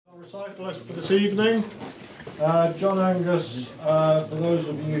recitalist for this evening. John Angus, for those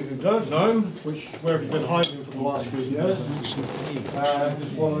of you who don't know him, where have you been hiding for the last few years,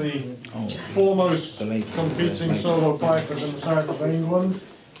 is one of the foremost competing solo pipers in the south of England,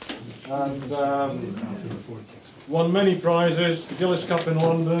 and won many prizes, the Gillis Cup in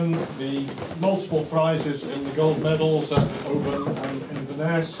London, the multiple prizes in the gold medals at Oban and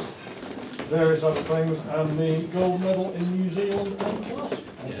Inverness, various other things, and the gold medal in New Zealand and plus.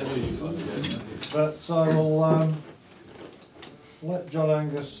 But I will let John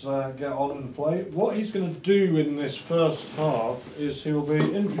Angus get on and play. What he's going to do in this first half is he'll be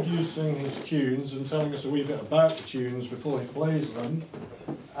introducing his tunes and telling us a wee bit about the tunes before he plays them.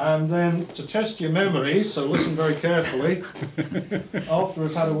 And then to test your memories, so listen very carefully, after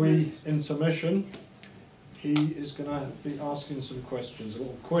we've had a wee intermission, he is going to be asking some questions, a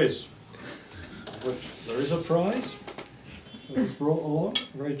little quiz. There is a prize that was brought along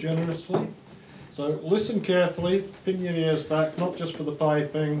very generously. So listen carefully, pin your ears back, not just for the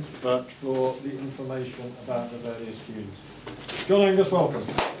piping, but for the information about the various tunes. John Angus, welcome.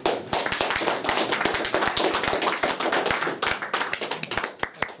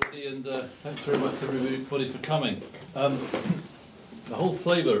 Thanks, Roddy, and thanks very much to everybody for coming. The whole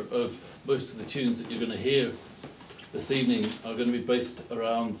flavour of most of the tunes that you're going to hear this evening are going to be based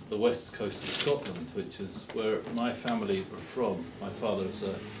around the west coast of Scotland, which is where my family were from. My father is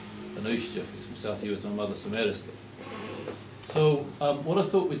an Uist, he's from South Uist, my mother's from Eriskin. So what I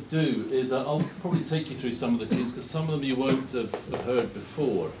thought we'd do is I'll probably take you through some of the tunes, because some of them you won't have heard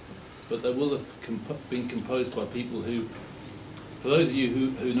before, but they will have been composed by people who, for those of you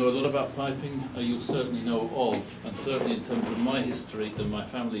who know a lot about piping, you'll certainly know of, and certainly in terms of my history and my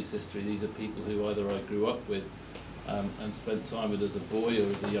family's history, these are people who either I grew up with and spent time with as a boy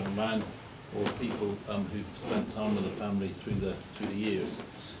or as a young man, or people who've spent time with the family through the years.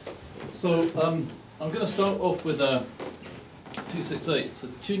 So I'm going to start off with 268. It's a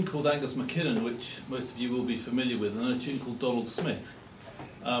tune called Angus MacKinnon, which most of you will be familiar with, and a tune called Donald Smith,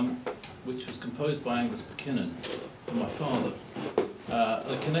 which was composed by Angus MacKinnon for my father.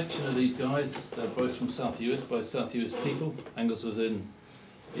 The connection of these guys, they're both from South Uist, both South Uist people. Angus was in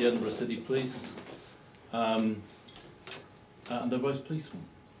the Edinburgh City Police. And they're both policemen.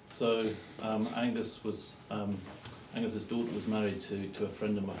 So Angus's daughter was married to a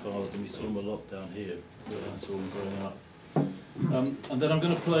friend of my father's, and we saw him a lot down here. So I saw him growing up. And then I'm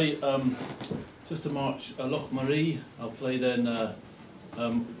going to play just a march, Loch Marie. I'll play then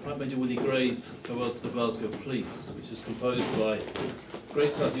Pipe Major Willie Gray's Farewell to the Glasgow Police, which is composed by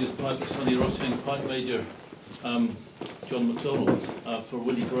great South Uist piper Sonny Roching, Pipe Major John MacDonald, for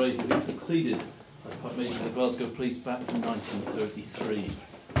Willie Gray, who he succeeded as Pipe Major of the Glasgow Police back in 1933.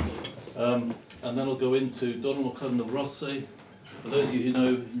 And then I'll go into Donald MacLellan of Rothesay. For those of you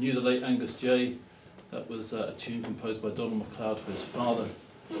who knew the late Angus J, that was a tune composed by Donald MacLeod for his father.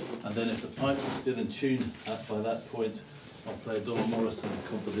 And then if the pipes are still in tune by that point, I'll play a Donald Morrison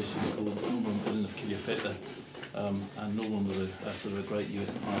composition called Norman Bullen of Killiafetta. And Norman was sort of a great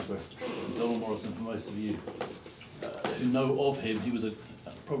US piper. And Donald Morrison, for most of you who know of him, he was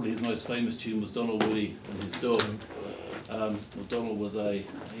probably his most famous tune was Donald Woody and his dog. Well, Donald was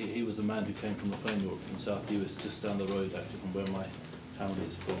he was a man who came from the framework in South Uist, just down the road actually from where my family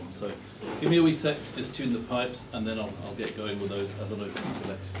is from. So give me a wee sec to just tune the pipes, and then I'll get going with those as an opening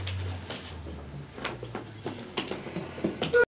selection.